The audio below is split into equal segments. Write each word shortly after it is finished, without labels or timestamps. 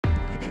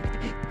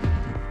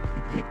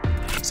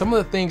Some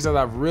of the things that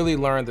I've really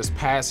learned this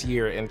past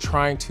year in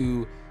trying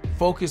to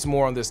focus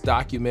more on this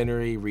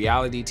documentary,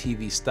 reality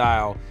TV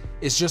style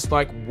is just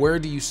like, where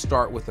do you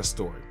start with a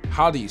story?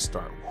 How do you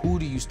start? Who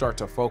do you start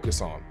to focus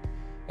on?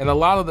 And a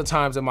lot of the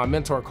times in my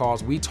mentor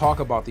calls, we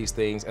talk about these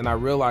things, and I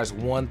realize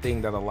one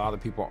thing that a lot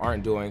of people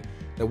aren't doing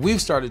that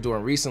we've started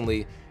doing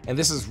recently, and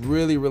this has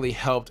really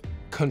helped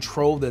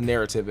control the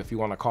narrative, if you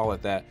want to call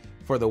it that,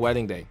 for the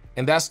wedding day.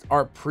 And that's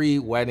our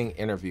pre-wedding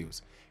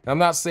interviews. And I'm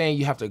not saying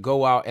you have to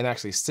go out and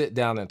actually sit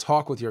down and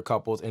talk with your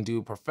couples and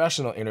do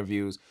professional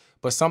interviews,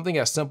 but something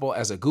as simple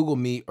as a Google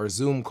Meet or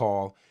Zoom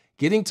call,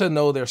 getting to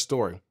know their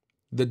story.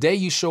 The day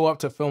you show up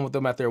to film with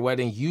them at their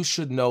wedding, you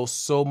should know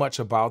so much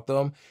about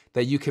them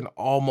that you can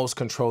almost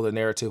control the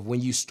narrative when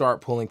you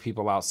start pulling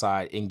people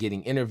outside and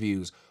getting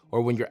interviews, or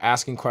when you're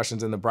asking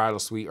questions in the bridal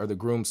suite or the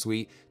groom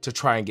suite to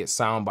try and get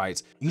sound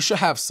bites. You should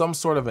have some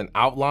sort of an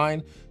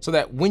outline so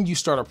that when you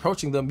start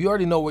approaching them, you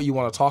already know what you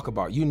want to talk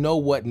about. You know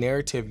what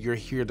narrative you're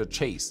here to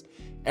chase.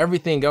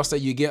 Everything else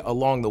that you get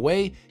along the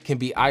way can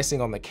be icing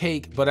on the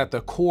cake, but at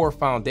the core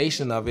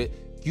foundation of it,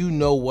 you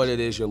know what it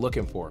is you're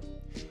looking for.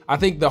 I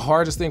think the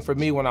hardest thing for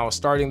me when I was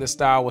starting this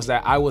style was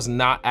that I was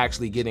not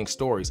actually getting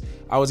stories.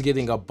 I was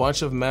getting a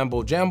bunch of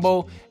mambo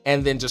jumbo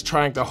and then just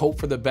trying to hope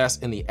for the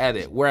best in the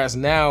edit. Whereas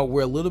now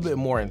we're a little bit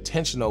more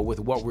intentional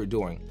with what we're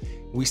doing.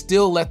 We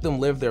still let them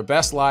live their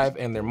best life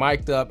and they're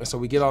mic'd up, and so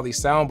we get all these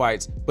sound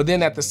bites. But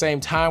then at the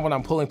same time, when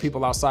I'm pulling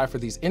people outside for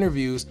these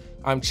interviews,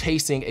 I'm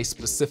chasing a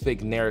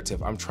specific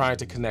narrative. I'm trying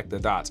to connect the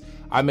dots.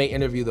 I may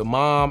interview the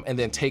mom and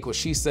then take what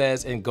she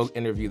says and go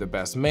interview the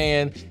best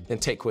man, then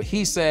take what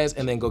he says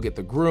and then go get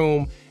the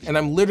groom. And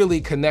I'm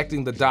literally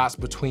connecting the dots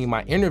between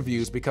my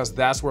interviews because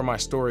that's where my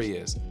story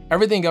is.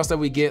 Everything else that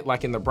we get,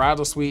 like in the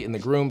bridal suite, in the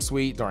groom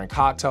suite, during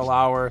cocktail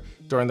hour,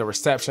 during the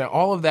reception,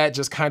 all of that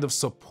just kind of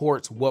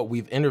supports what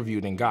we've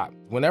interviewed and got.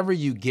 Whenever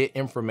you get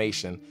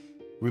information,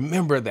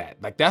 remember that.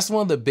 Like, that's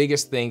one of the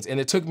biggest things, and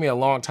it took me a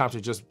long time to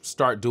just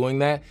start doing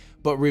that,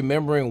 but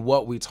remembering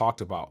what we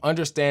talked about,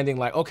 understanding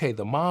like, okay,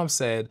 the mom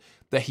said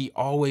that he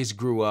always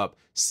grew up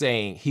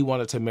saying he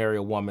wanted to marry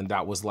a woman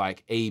that was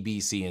like A, B,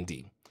 C, and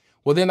D.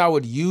 Well, then I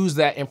would use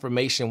that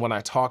information when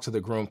I talk to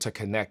the groom to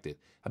connect it.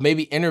 I may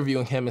be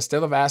interviewing him,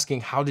 instead of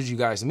asking, how did you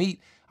guys meet?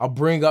 I'll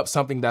bring up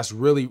something that's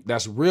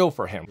real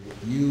for him.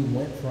 You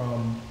went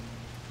from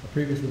a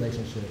previous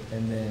relationship,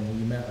 and then when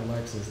you met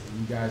Alexis,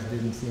 you guys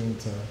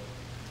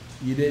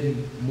you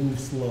didn't move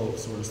slow,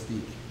 so to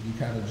speak. You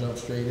kind of jumped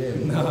straight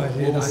in. No, I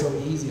didn't. What was so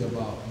easy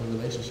about the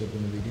relationship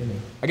in the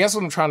beginning? I guess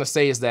what I'm trying to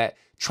say is that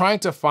trying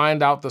to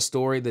find out the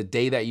story the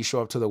day that you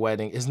show up to the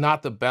wedding is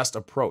not the best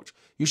approach.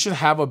 You should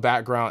have a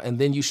background, and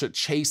then you should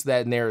chase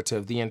that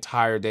narrative the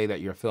entire day that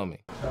you're filming.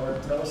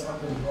 Tell us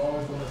something you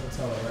always wanted to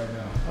tell her right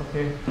now.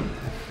 Okay.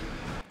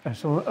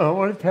 So I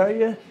want to tell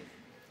you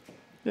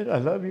that I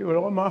love you with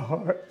all my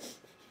heart,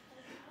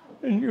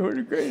 and you're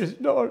the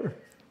greatest daughter.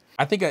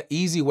 I think an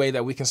easy way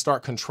that we can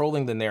start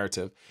controlling the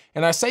narrative,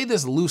 and I say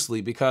this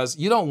loosely because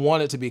you don't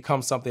want it to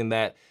become something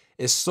that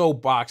is so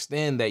boxed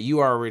in that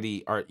you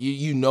already are,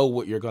 you know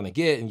what you're gonna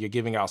get and you're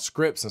giving out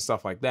scripts and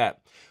stuff like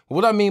that.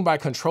 What I mean by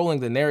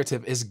controlling the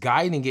narrative is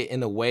guiding it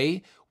in a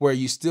way where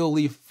you still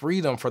leave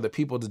freedom for the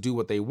people to do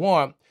what they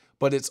want,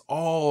 but it's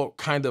all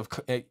kind of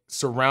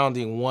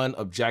surrounding one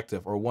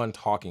objective or one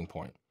talking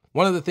point.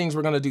 One of the things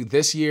we're gonna do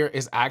this year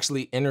is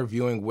actually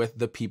interviewing with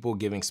the people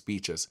giving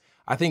speeches.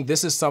 I think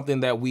this is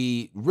something that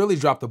we really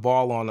drop the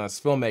ball on as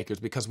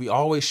filmmakers because we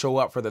always show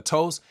up for the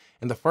toast,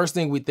 and the first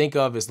thing we think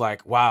of is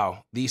like,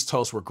 wow, these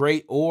toasts were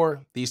great,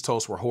 or these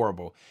toasts were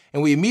horrible.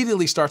 And we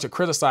immediately start to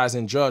criticize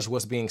and judge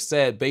what's being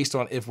said based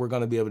on if we're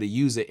gonna be able to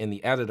use it in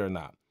the edit or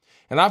not.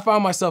 And I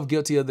found myself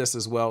guilty of this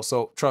as well,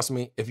 so trust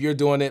me, if you're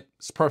doing it,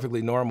 it's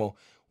perfectly normal.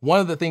 One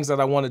of the things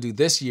that I want to do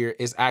this year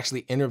is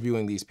actually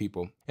interviewing these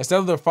people. Instead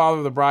of the father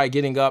of the bride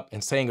getting up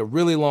and saying a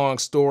really long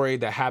story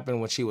that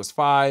happened when she was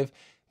 5,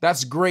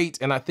 that's great,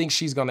 and I think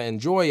she's gonna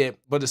enjoy it,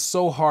 but it's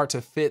so hard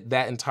to fit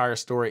that entire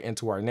story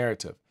into our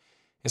narrative.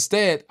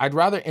 Instead, I'd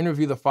rather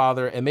interview the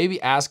father and maybe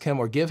ask him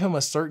or give him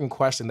a certain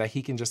question that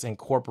he can just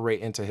incorporate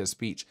into his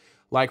speech.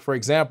 Like, for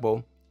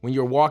example, when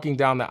you're walking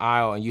down the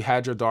aisle and you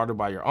had your daughter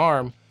by your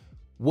arm,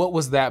 what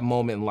was that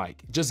moment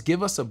like? Just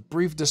give us a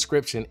brief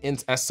description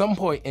at some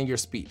point in your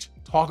speech.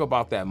 Talk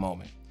about that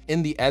moment.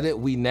 In the edit,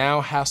 we now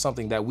have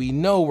something that we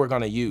know we're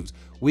gonna use.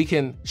 We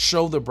can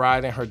show the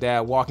bride and her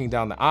dad walking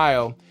down the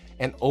aisle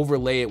and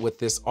overlay it with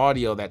this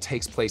audio that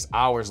takes place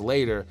hours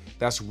later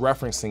that's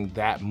referencing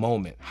that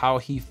moment, how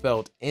he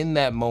felt in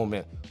that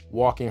moment,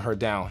 walking her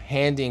down,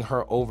 handing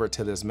her over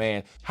to this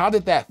man. How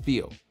did that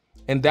feel?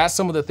 And that's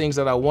some of the things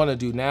that I wanna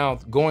do now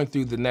going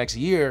through the next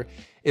year,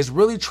 is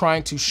really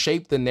trying to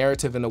shape the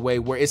narrative in a way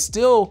where it's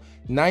still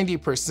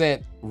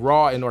 90%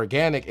 raw and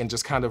organic and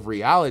just kind of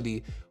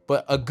reality,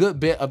 but a good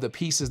bit of the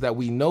pieces that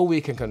we know we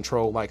can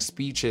control, like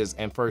speeches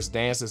and first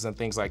dances and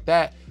things like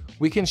that,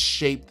 we can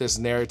shape this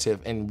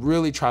narrative and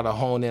really try to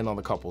hone in on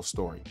the couple's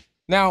story.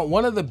 Now,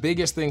 one of the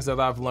biggest things that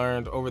I've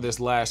learned over this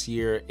last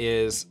year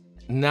is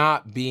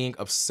not being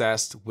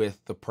obsessed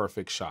with the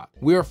perfect shot.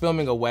 We are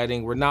filming a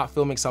wedding. We're not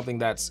filming something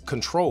that's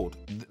controlled.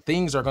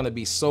 Things are gonna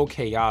be so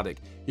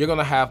chaotic. You're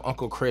gonna have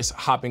Uncle Chris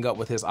hopping up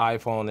with his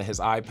iPhone and his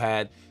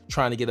iPad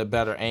trying to get a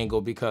better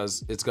angle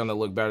because it's gonna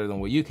look better than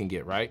what you can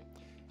get, right?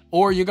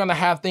 Or you're gonna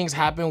have things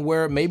happen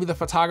where maybe the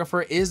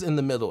photographer is in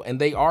the middle and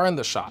they are in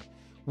the shot.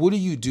 What do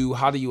you do?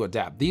 How do you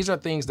adapt? These are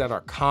things that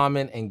are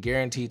common and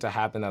guaranteed to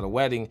happen at a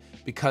wedding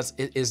because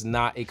it is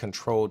not a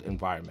controlled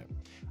environment.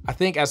 I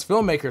think as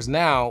filmmakers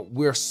now,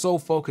 we're so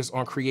focused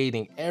on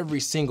creating every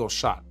single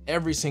shot,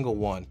 every single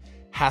one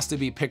has to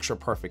be picture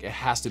perfect. It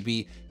has to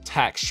be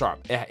tack sharp.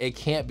 It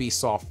can't be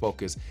soft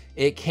focus.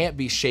 It can't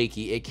be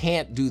shaky. It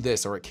can't do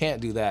this or it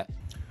can't do that.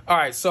 All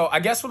right, so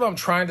I guess what I'm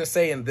trying to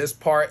say in this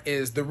part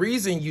is the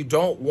reason you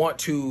don't want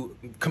to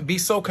be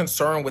so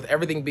concerned with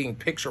everything being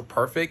picture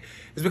perfect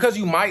is because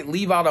you might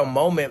leave out a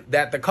moment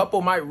that the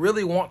couple might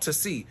really want to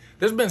see.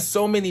 There's been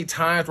so many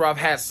times where I've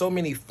had so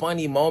many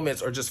funny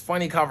moments or just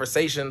funny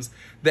conversations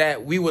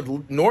that we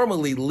would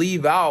normally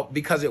leave out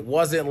because it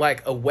wasn't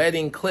like a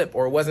wedding clip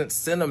or it wasn't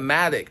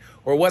cinematic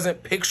or it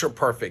wasn't picture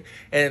perfect.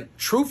 And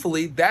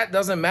truthfully, that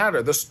doesn't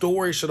matter. The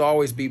story should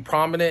always be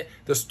prominent.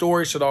 The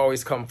story should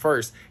always come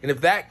first. And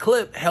if that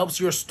clip helps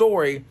your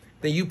story,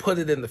 then you put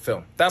it in the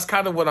film. That's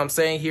kind of what I'm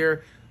saying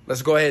here.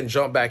 Let's go ahead and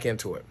jump back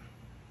into it.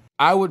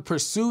 I would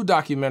pursue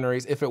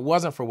documentaries if it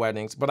wasn't for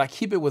weddings, but I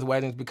keep it with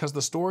weddings because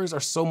the stories are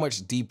so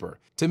much deeper.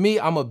 To me,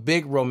 I'm a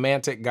big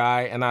romantic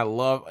guy and I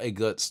love a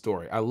good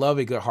story. I love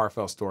a good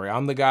heartfelt story.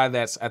 I'm the guy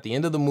that's at the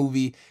end of the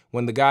movie,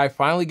 when the guy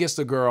finally gets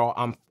the girl,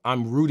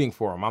 I'm rooting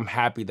for him. I'm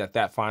happy that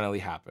that finally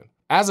happened.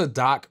 As a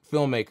doc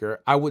filmmaker,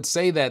 I would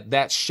say that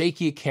that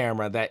shaky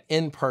camera, that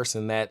in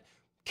person, that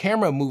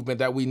camera movement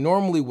that we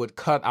normally would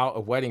cut out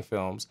of wedding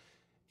films,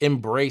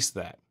 embrace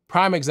that.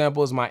 Prime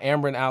example is my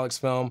Amber and Alex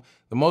film,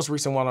 the most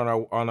recent one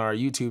on our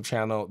YouTube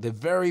channel. The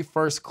very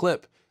first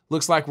clip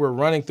looks like we're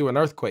running through an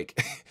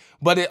earthquake,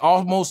 but it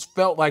almost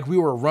felt like we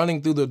were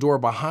running through the door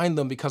behind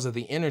them because of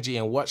the energy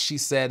and what she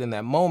said in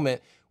that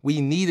moment. We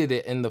needed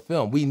it in the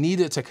film. We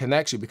needed to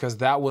connect you because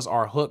that was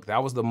our hook.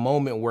 That was the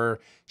moment where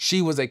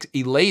she was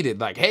elated,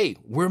 like, hey,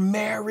 we're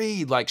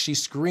married. Like she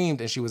screamed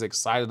and she was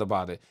excited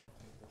about it.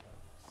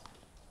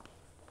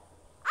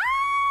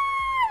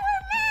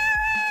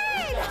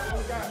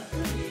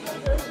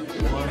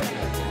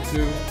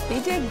 He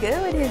did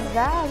good with his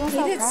vows.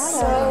 I'm so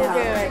proud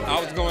of him.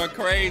 I was going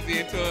crazy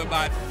until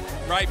about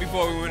right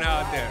before we went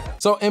out there.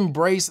 So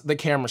embrace the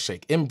camera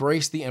shake,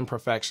 embrace the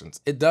imperfections.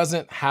 It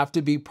doesn't have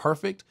to be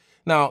perfect.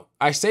 Now,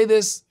 I say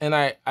this, and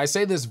I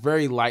say this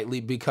very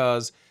lightly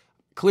because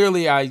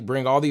clearly I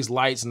bring all these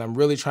lights and I'm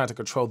really trying to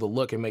control the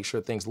look and make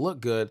sure things look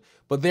good,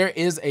 but there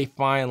is a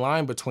fine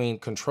line between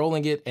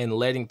controlling it and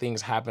letting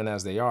things happen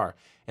as they are.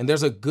 And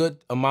there's a good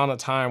amount of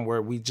time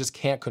where we just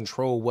can't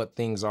control what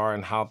things are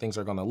and how things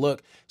are gonna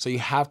look. So you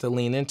have to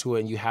lean into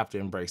it and you have to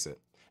embrace it,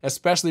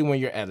 especially when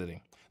you're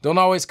editing. Don't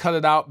always cut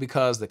it out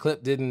because the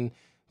clip didn't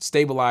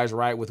stabilize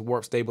right with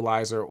warp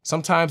stabilizer.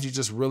 Sometimes you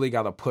just really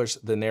gotta push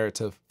the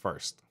narrative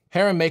first.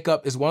 Hair and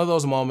makeup is one of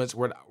those moments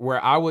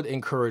where I would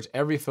encourage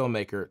every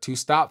filmmaker to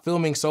stop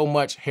filming so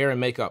much hair and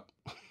makeup.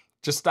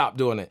 Just stop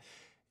doing it.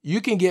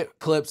 You can get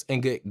clips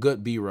and get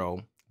good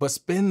B-roll, but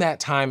spend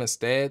that time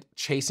instead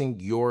chasing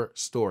your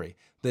story.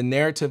 The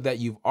narrative that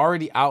you've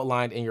already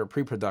outlined in your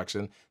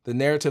pre-production, the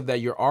narrative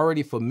that you're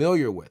already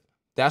familiar with.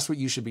 That's what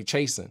you should be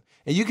chasing.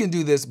 And you can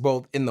do this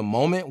both in the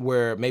moment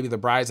where maybe the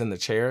bride's in the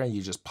chair and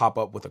you just pop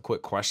up with a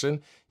quick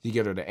question, you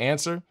get her to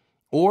answer.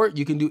 Or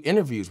you can do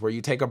interviews where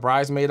you take a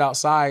bridesmaid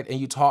outside and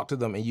you talk to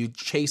them and you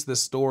chase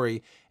this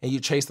story and you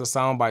chase the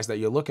sound bites that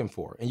you're looking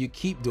for and you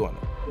keep doing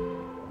it.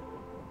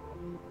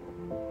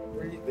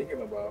 What are you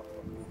thinking about?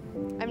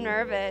 I'm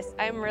nervous.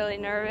 I'm really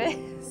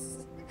nervous.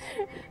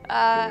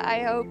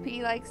 I hope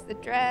he likes the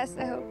dress.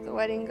 I hope the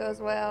wedding goes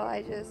well.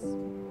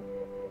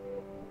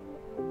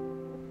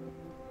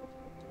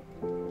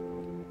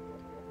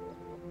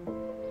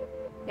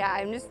 Yeah,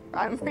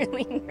 I'm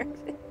really nervous.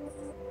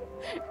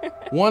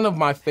 One of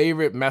my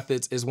favorite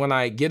methods is when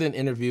I get an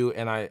interview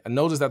and I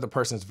notice that the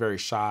person's very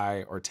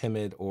shy or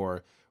timid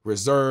or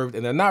reserved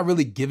and they're not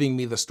really giving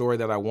me the story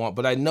that I want,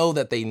 but I know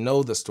that they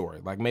know the story.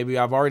 Like maybe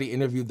I've already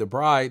interviewed the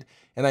bride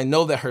and I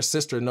know that her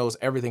sister knows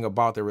everything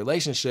about their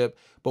relationship,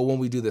 but when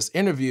we do this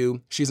interview,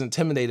 she's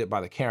intimidated by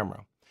the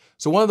camera.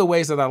 So one of the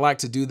ways that I like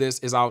to do this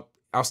is I'll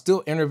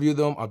still interview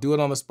them. I'll do it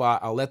on the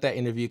spot. I'll let that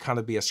interview kind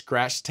of be a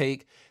scratch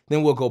take.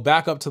 Then we'll go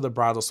back up to the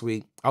bridal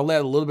suite. I'll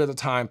let a little bit of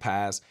time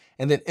pass.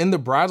 And then in the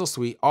bridal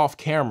suite off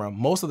camera,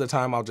 most of the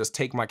time I'll just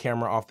take my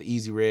camera off the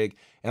easy rig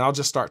and I'll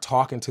just start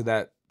talking to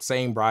that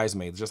same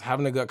bridesmaid, just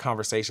having a good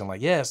conversation.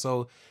 Like, yeah,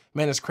 so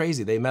man, it's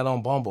crazy. They met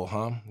on Bumble,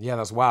 huh? Yeah,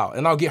 that's wild.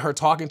 And I'll get her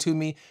talking to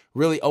me,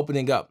 really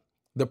opening up.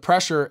 The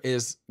pressure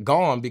is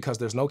gone because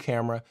there's no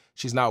camera.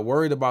 She's not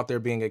worried about there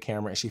being a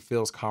camera and she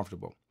feels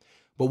comfortable.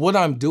 But what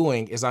I'm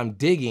doing is I'm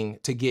digging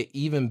to get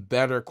even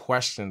better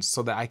questions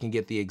so that I can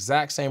get the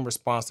exact same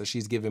response that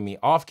she's giving me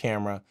off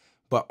camera,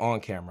 but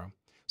on camera.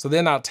 So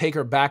then I'll take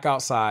her back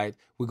outside.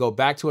 We go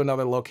back to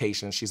another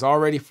location. She's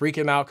already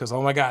freaking out because,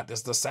 oh my God, this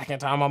is the second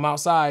time I'm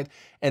outside.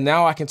 And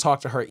now I can talk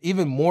to her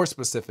even more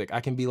specific.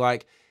 I can be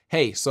like,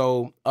 hey,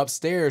 so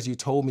upstairs you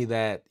told me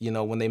that, you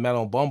know, when they met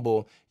on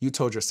Bumble, you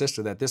told your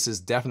sister that this is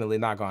definitely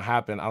not gonna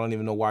happen. I don't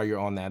even know why you're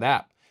on that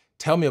app.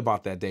 Tell me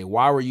about that day.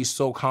 Why were you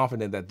so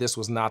confident that this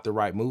was not the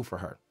right move for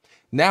her?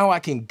 Now I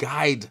can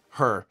guide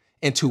her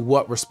into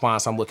what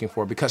response I'm looking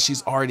for because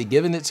she's already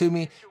given it to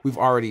me. We've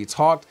already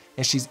talked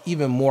and she's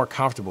even more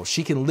comfortable.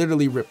 She can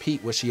literally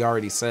repeat what she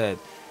already said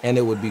and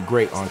it would be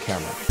great on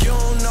camera. You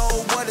don't know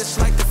what it's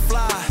like to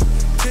fly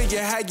till you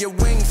had your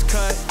wings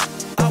cut.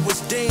 I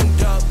was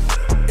dinged up.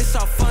 It's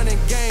all fun and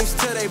games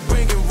till they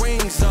bringing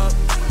rings up.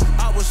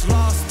 I was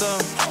lost